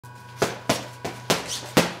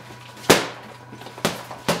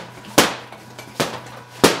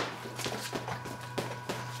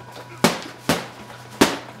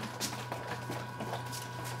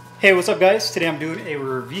Hey, what's up guys? Today I'm doing a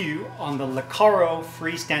review on the Lekaro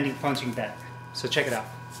freestanding punching bag. So check it out.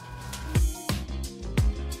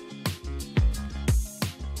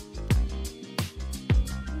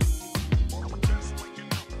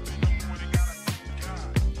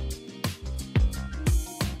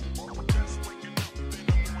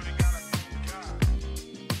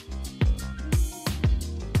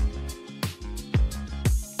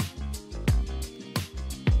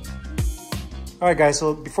 Alright guys,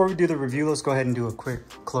 so before we do the review, let's go ahead and do a quick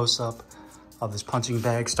close-up of this punching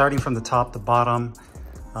bag, starting from the top to bottom.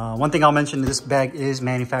 One thing I'll mention, this bag is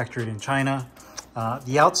manufactured in China.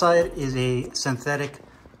 The outside is a synthetic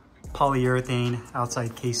polyurethane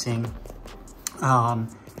outside casing.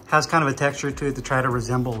 Has kind of a texture to it to try to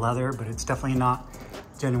resemble leather, but it's definitely not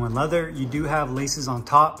genuine leather. You do have laces on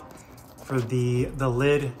top for the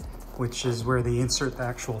lid, which is where they insert the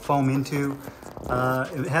actual foam into.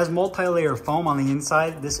 It has multi-layer foam on the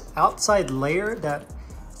inside. This outside layer that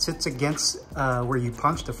sits against where you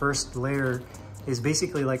punch, the first layer, is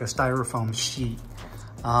basically like a styrofoam sheet.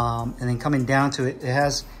 And then coming down to it, it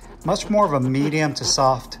has much more of a medium to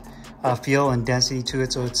soft feel and density to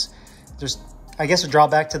it. So it's just, I guess a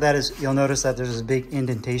drawback to that is you'll notice that there's this big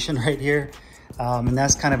indentation right here. And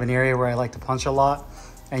that's kind of an area where I like to punch a lot.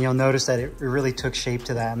 And you'll notice that it really took shape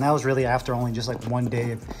to that. And that was really after only just like one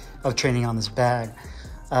day of training on this bag.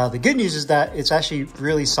 The good news is that it's actually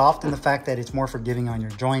really soft in the fact that it's more forgiving on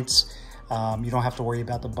your joints. You don't have to worry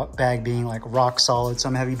about the bag being like rock solid.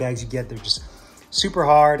 Some heavy bags you get, they're just super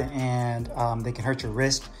hard and they can hurt your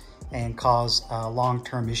wrist and cause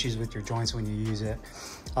long-term issues with your joints when you use it.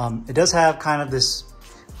 It does have kind of this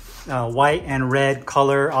white and red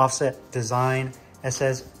color offset design. It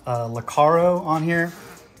says Lekaro on here.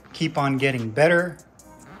 Keep on getting better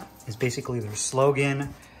is basically their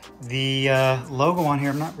slogan. The logo on here,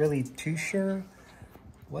 I'm not really too sure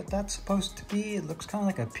what that's supposed to be. It looks kind of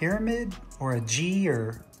like a pyramid or a G,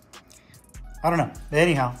 or I don't know. But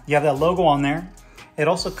anyhow, you have that logo on there. It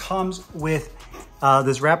also comes with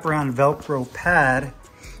this wraparound Velcro pad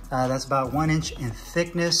that's about 1 inch in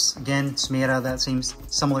thickness. Again, it's made out of that same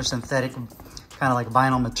similar synthetic kind of like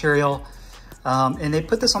vinyl material. And they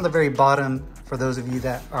put this on the very bottom for those of you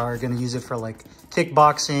that are going to use it for like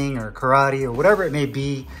kickboxing or karate or whatever it may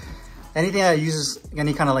be. Anything that uses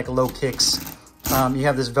any kind of like low kicks. You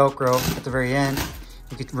have this Velcro at the very end.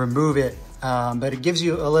 You can remove it, but it gives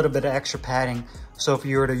you a little bit of extra padding. So if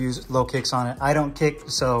you were to use low kicks on it, I don't kick.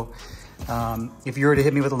 So if you were to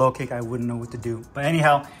hit me with a low kick, I wouldn't know what to do. But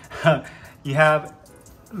anyhow, you have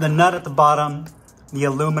the nut at the bottom, the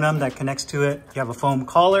aluminum that connects to it. You have a foam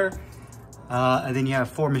collar. And then you have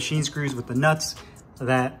 4 machine screws with the nuts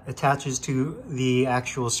that attaches to the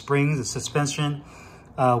actual springs, the suspension,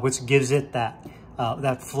 which gives it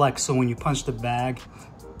that flex. So when you punch the bag,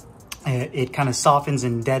 it kind of softens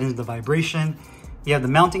and deadens the vibration. You have the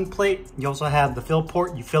mounting plate. You also have the fill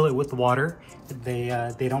port. You fill it with water.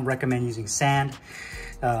 They don't recommend using sand.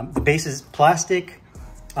 The base is plastic.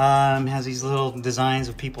 Has these little designs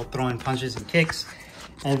of people throwing punches and kicks.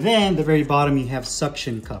 And then the very bottom, you have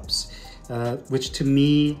suction cups. Which to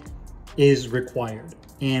me is required.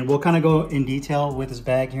 And we'll kind of go in detail with this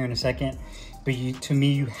bag here in a second. But to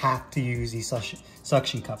me, you have to use these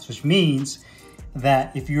suction cups, which means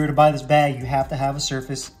that if you were to buy this bag, you have to have a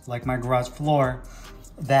surface like my garage floor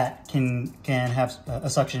that can have a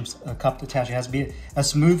suction cup attached. It has to be a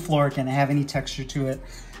smooth floor, it can't have any texture to it.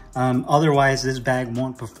 Otherwise, this bag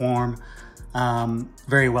won't perform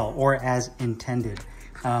very well or as intended.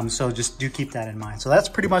 So just do keep that in mind. So that's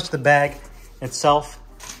pretty much the bag itself,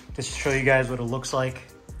 just to show you guys what it looks like.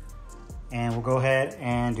 And we'll go ahead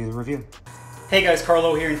and do the review. Hey guys,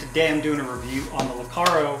 Carlo here, and today I'm doing a review on the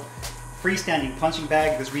Lekaro freestanding punching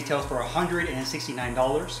bag. This retails for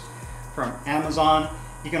 $169 from Amazon.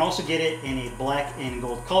 You can also get it in a black and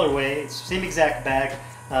gold colorway. It's the same exact bag,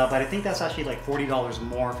 but I think that's actually like $40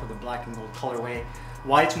 more for the black and gold colorway.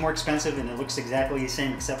 Why it's more expensive and it looks exactly the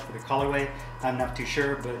same except for the colorway, I'm not too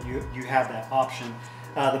sure, but you have that option.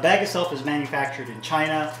 The bag itself is manufactured in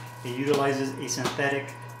China. It utilizes a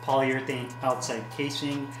synthetic polyurethane outside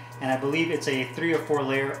casing, and I believe it's a 3 or 4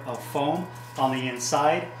 layer of foam on the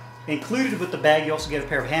inside. Included with the bag, you also get a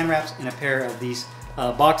pair of hand wraps and a pair of these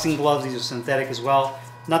boxing gloves. These are synthetic as well.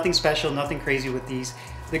 Nothing special, nothing crazy with these.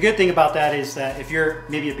 The good thing about that is that if you're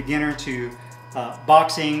maybe a beginner to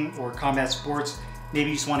boxing or combat sports, maybe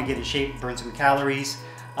you just want to get in shape, burn some calories.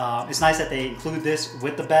 It's nice that they include this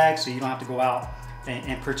with the bag so you don't have to go out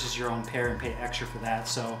and purchase your own pair and pay extra for that.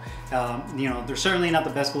 So, you know, they're certainly not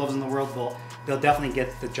the best gloves in the world, but they'll definitely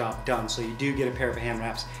get the job done. So you do get a pair of hand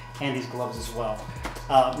wraps and these gloves as well.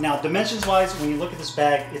 Now, dimensions-wise, when you look at this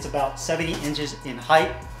bag, it's about 70 inches in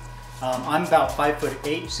height. I'm about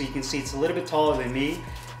 5'8", so you can see it's a little bit taller than me.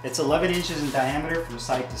 It's 11 inches in diameter from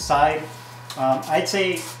side to side. I'd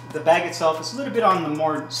say the bag itself is a little bit on the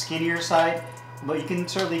more skinnier side, but you can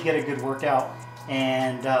certainly get a good workout.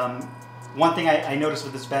 And one thing I noticed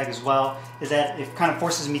with this bag as well is that it kind of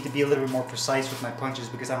forces me to be a little bit more precise with my punches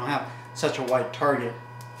because I don't have such a wide target.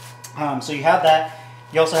 So you have that.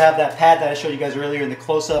 You also have that pad that I showed you guys earlier in the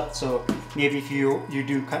close-up. So maybe if you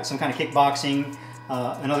do some kind of kickboxing,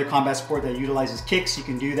 another combat sport that utilizes kicks, you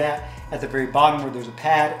can do that at the very bottom where there's a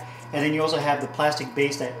pad. And then you also have the plastic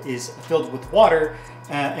base that is filled with water.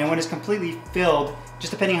 And when it's completely filled,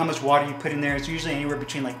 just depending how much water you put in there, it's usually anywhere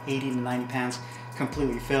between like 80 to 90 pounds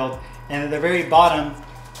completely filled. And at the very bottom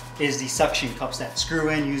is the suction cups that screw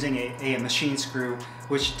in using a machine screw,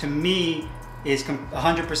 which to me is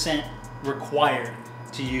 100% required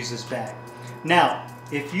to use this bag. Now,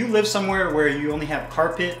 if you live somewhere where you only have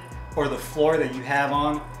carpet, or the floor that you have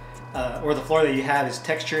is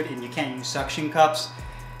textured and you can't use suction cups,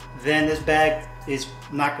 then this bag is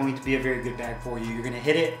not going to be a very good bag for you. You're going to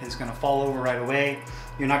hit it and it's going to fall over right away.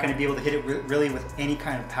 You're not going to be able to hit it really with any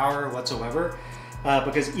kind of power whatsoever,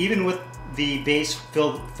 because even with the base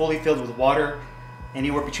fully filled with water,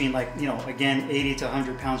 anywhere between again 80 to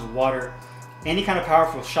 100 pounds of water, any kind of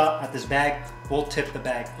powerful shot at this bag will tip the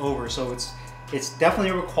bag over. So it's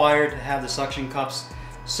definitely required to have the suction cups.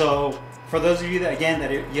 So for those of you that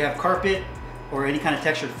you have carpet or any kind of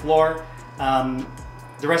textured floor,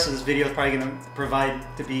 the rest of this video is probably going to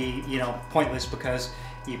provide to be pointless because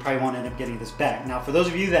you probably won't end up getting this bag. Now, for those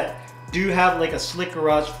of you that do have like a slick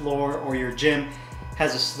garage floor, or your gym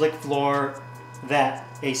has a slick floor that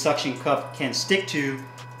a suction cup can stick to,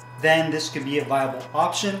 then this could be a viable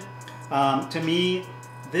option. To me,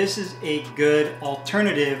 this is a good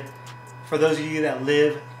alternative for those of you that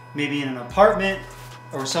live maybe in an apartment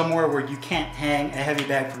or somewhere where you can't hang a heavy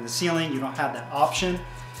bag from the ceiling. You don't have that option.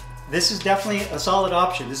 This is definitely a solid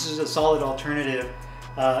option. This is a solid alternative,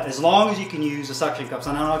 as long as you can use the suction cups.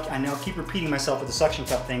 And I know I keep repeating myself with the suction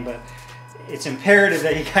cup thing, but it's imperative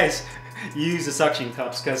that you guys use the suction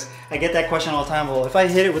cups, because I get that question all the time. Well, if I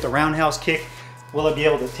hit it with a roundhouse kick, will I be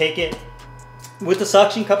able to take it? With the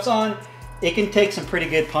suction cups on, it can take some pretty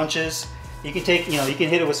good punches. You can take, you can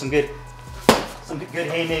hit it with some good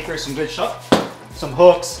haymakers, some good shot, some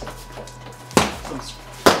hooks,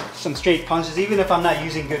 some straight punches, even if I'm not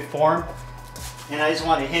using good form and I just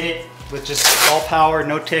want to hit it with just all power,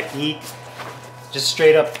 no technique, just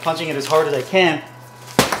straight up punching it as hard as I can.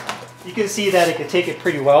 You can see that it can take it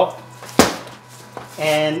pretty well.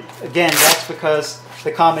 And again, that's because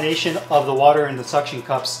the combination of the water and the suction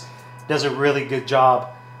cups does a really good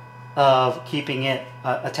job of keeping it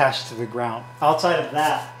attached to the ground. Outside of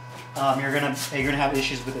that, you're gonna have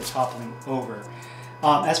issues with it toppling over.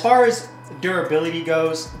 As far as durability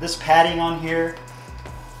goes, this padding on here,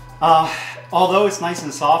 although it's nice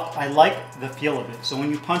and soft, I like the feel of it. So when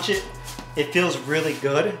you punch it, it feels really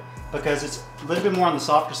good because it's a little bit more on the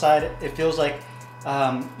softer side. It feels like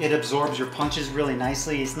it absorbs your punches really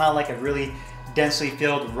nicely. It's not like a really densely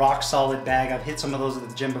filled, rock solid bag. I've hit some of those at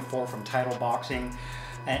the gym before from title boxing,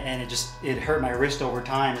 and it hurt my wrist over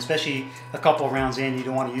time, especially a couple of rounds in. You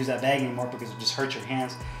don't want to use that bag anymore because it just hurts your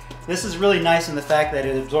hands. This is really nice in the fact that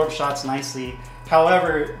it absorbs shots nicely.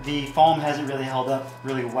 However, the foam hasn't really held up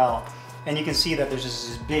really well. And you can see that there's just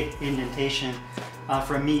this big indentation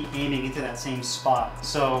from me aiming into that same spot.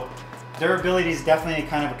 So durability is definitely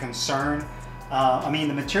kind of a concern. I mean,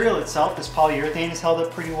 the material itself, this polyurethane, has held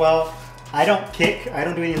up pretty well. I don't kick, I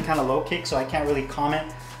don't do any kind of low kick, so I can't really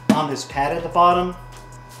comment on this pad at the bottom.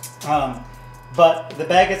 But the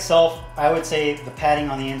bag itself, I would say the padding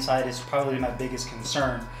on the inside is probably my biggest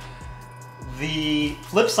concern. The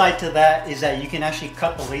flip side to that is that you can actually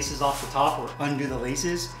cut the laces off the top or undo the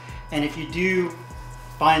laces. And if you do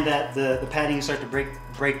find that the padding start to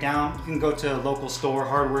break down, you can go to a local store,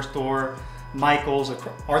 hardware store, Michael's,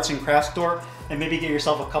 arts and crafts store, and maybe get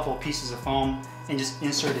yourself a couple of pieces of foam and just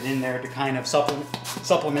insert it in there to kind of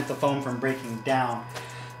supplement the foam from breaking down.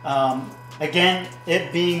 Again,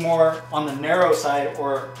 it being more on the narrow side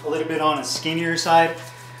or a little bit on a skinnier side,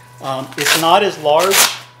 it's not as large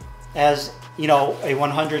as a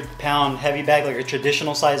 100-pound heavy bag, like a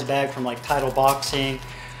traditional size bag from like title boxing,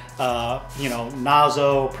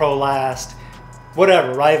 Nazo, Prolast,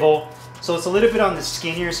 whatever, Rival. So it's a little bit on the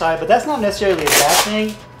skinnier side, but that's not necessarily a bad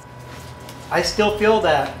thing. I still feel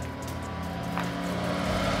that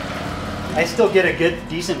I still get a good,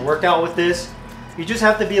 decent workout with this. You just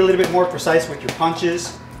have to be a little bit more precise with your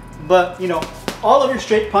punches. But, all of your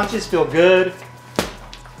straight punches feel good.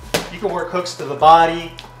 You can work hooks to the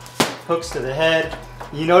body, hooks to the head.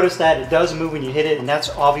 You notice that it does move when you hit it, and that's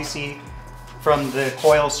obviously from the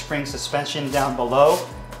coil spring suspension down below.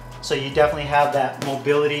 So you definitely have that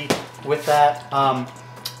mobility with that.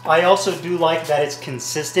 I also do like that it's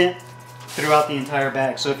consistent throughout the entire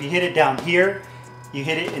bag. So if you hit it down here, you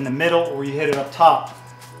hit it in the middle, or you hit it up top,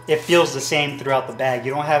 it feels the same throughout the bag.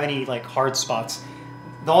 You don't have any like hard spots.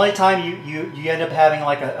 The only time you end up having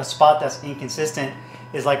like a spot that's inconsistent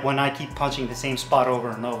is like when I keep punching the same spot over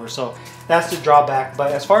and over. So that's the drawback.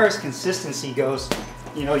 But as far as consistency goes,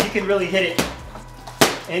 you know, you can really hit it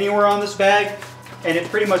anywhere on this bag and it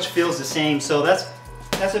pretty much feels the same. So that's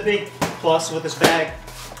a big plus with this bag.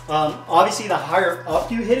 Obviously the higher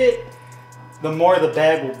up you hit it, the more the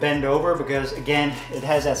bag will bend over, because again, it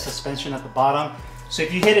has that suspension at the bottom. So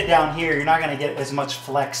if you hit it down here, you're not gonna get as much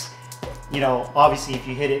flex, you know, obviously if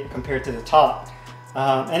you hit it compared to the top.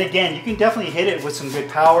 And again, you can definitely hit it with some good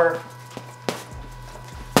power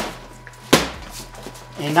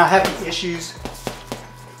and not have any issues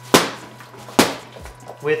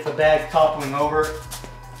with the bag toppling over.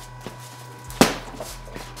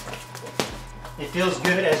 It feels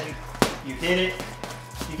good as you hit it.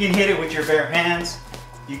 You can hit it with your bare hands.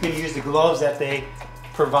 You can use the gloves that they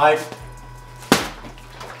provide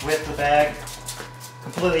with the bag.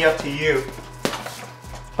 Completely up to you.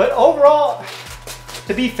 But overall,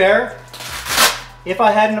 to be fair, if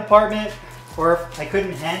I had an apartment or if I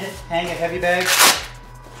couldn't hang a heavy bag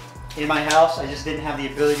in my house, I just didn't have the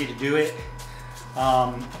ability to do it,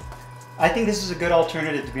 I think this is a good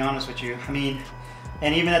alternative, to be honest with you. I mean,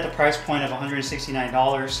 and even at the price point of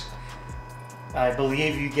 $169, I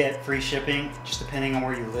believe you get free shipping, just depending on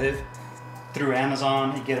where you live, through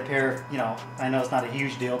Amazon. You get a pair, you know, I know it's not a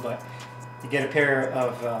huge deal, but you get a pair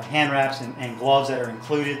of hand wraps and gloves that are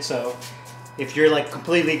included. So if you're like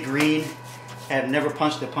completely green, have never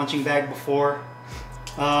punched a punching bag before,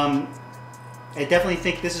 I definitely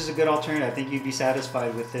think this is a good alternative. I think you'd be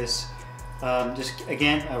satisfied with this. Just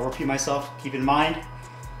again, I repeat myself, keep in mind,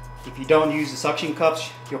 if you don't use the suction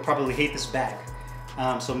cups, you'll probably hate this bag.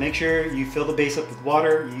 So make sure you fill the base up with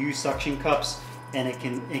water, you use suction cups, and it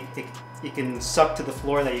can suck to the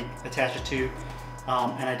floor that you attach it to.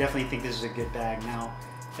 And I definitely think this is a good bag. Now,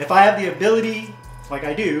 if I have the ability, like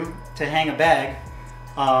I do, to hang a bag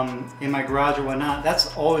in my garage or whatnot,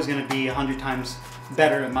 that's always going to be 100 times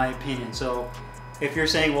better in my opinion. So if you're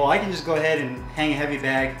saying, well, I can just go ahead and hang a heavy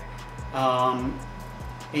bag and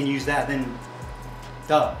use that, then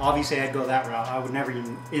duh, obviously I'd go that route. I would never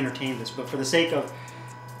even entertain this. But for the sake of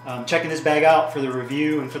checking this bag out for the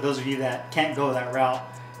review, and for those of you that can't go that route,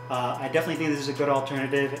 I definitely think this is a good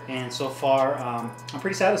alternative, and so far I'm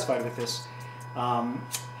pretty satisfied with this.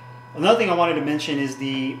 Another thing I wanted to mention is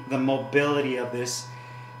the mobility of this.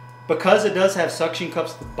 Because it does have suction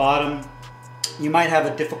cups at the bottom, you might have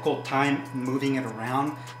a difficult time moving it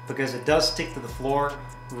around because it does stick to the floor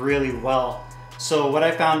really well. So what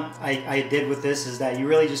I found I did with this is that you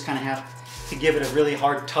really just kind of have to give it a really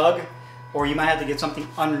hard tug, or you might have to get something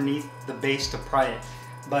underneath the base to pry it.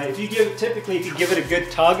 But if you typically if you give it a good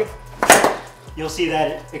tug, you'll see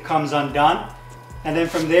that it comes undone. And then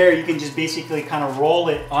from there, you can just basically kind of roll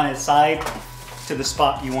it on its side to the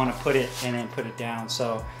spot you want to put it, and then put it down.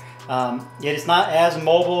 So yet it's not as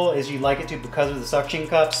mobile as you'd like it to because of the suction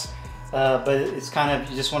cups, but it's kind of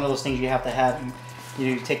just one of those things you have to have.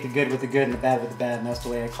 You take the good with the good and the bad with the bad, and that's the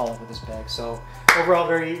way I call it with this bag. So overall,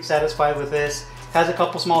 very satisfied with this. Has a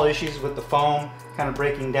couple small issues with the foam kind of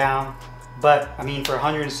breaking down, but I mean, for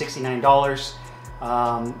 $169,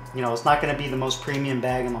 you know, it's not going to be the most premium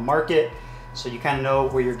bag in the market. So you kind of know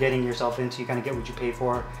where you're getting yourself into. You kind of get what you pay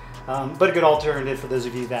for, but a good alternative for those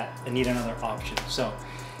of you that need another option. So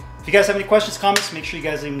if you guys have any questions, comments, make sure you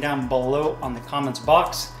guys leave them down below on the comments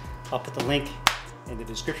box. I'll put the link in the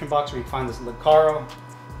description box where you can find this Lekaro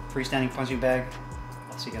freestanding punching bag.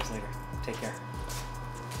 I'll see you guys later. Take care.